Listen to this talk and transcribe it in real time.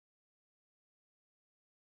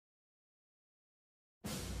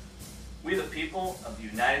We the people of the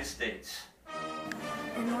United States.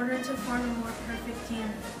 In order to form a more perfect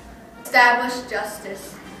union. Establish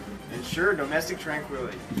justice. Ensure domestic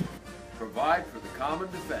tranquility. Provide for the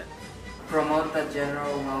common defense. Promote the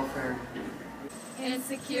general welfare. And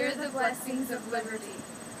secure the blessings of liberty.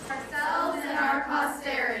 Ourselves and our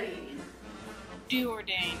posterity. Do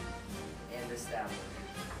ordain. And establish.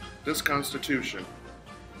 This Constitution.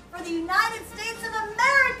 For the United States of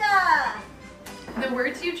America! The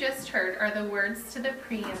words you just heard are the words to the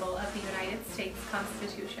preamble of the United States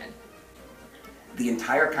Constitution. The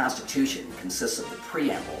entire Constitution consists of the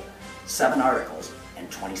preamble, 7 articles,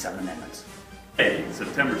 and 27 amendments. Hey,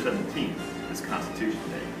 September 17th is Constitution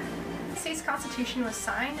Day. The state's constitution was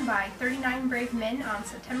signed by 39 brave men on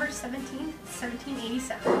September 17th,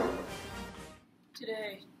 1787.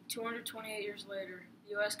 Today, 228 years later,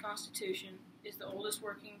 the U.S. Constitution is the oldest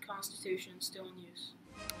working constitution still in use.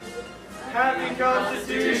 Happy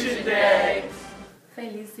Constitution Day!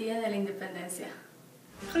 Feliz Día de la Independencia.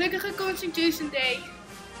 Gelukkige Constitution Day!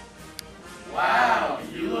 Wow,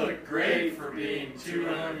 you look great for being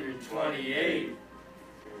 228.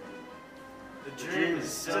 The dream is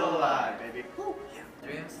still alive, baby. Woo.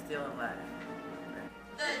 Dream's still alive.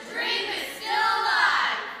 The dream is still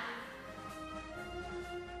alive!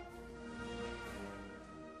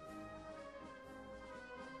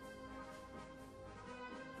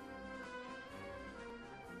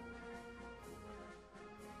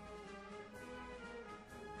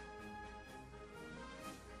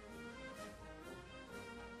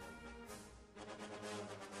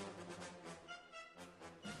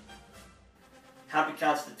 Happy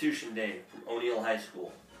Constitution Day from O'Neill High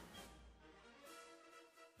School.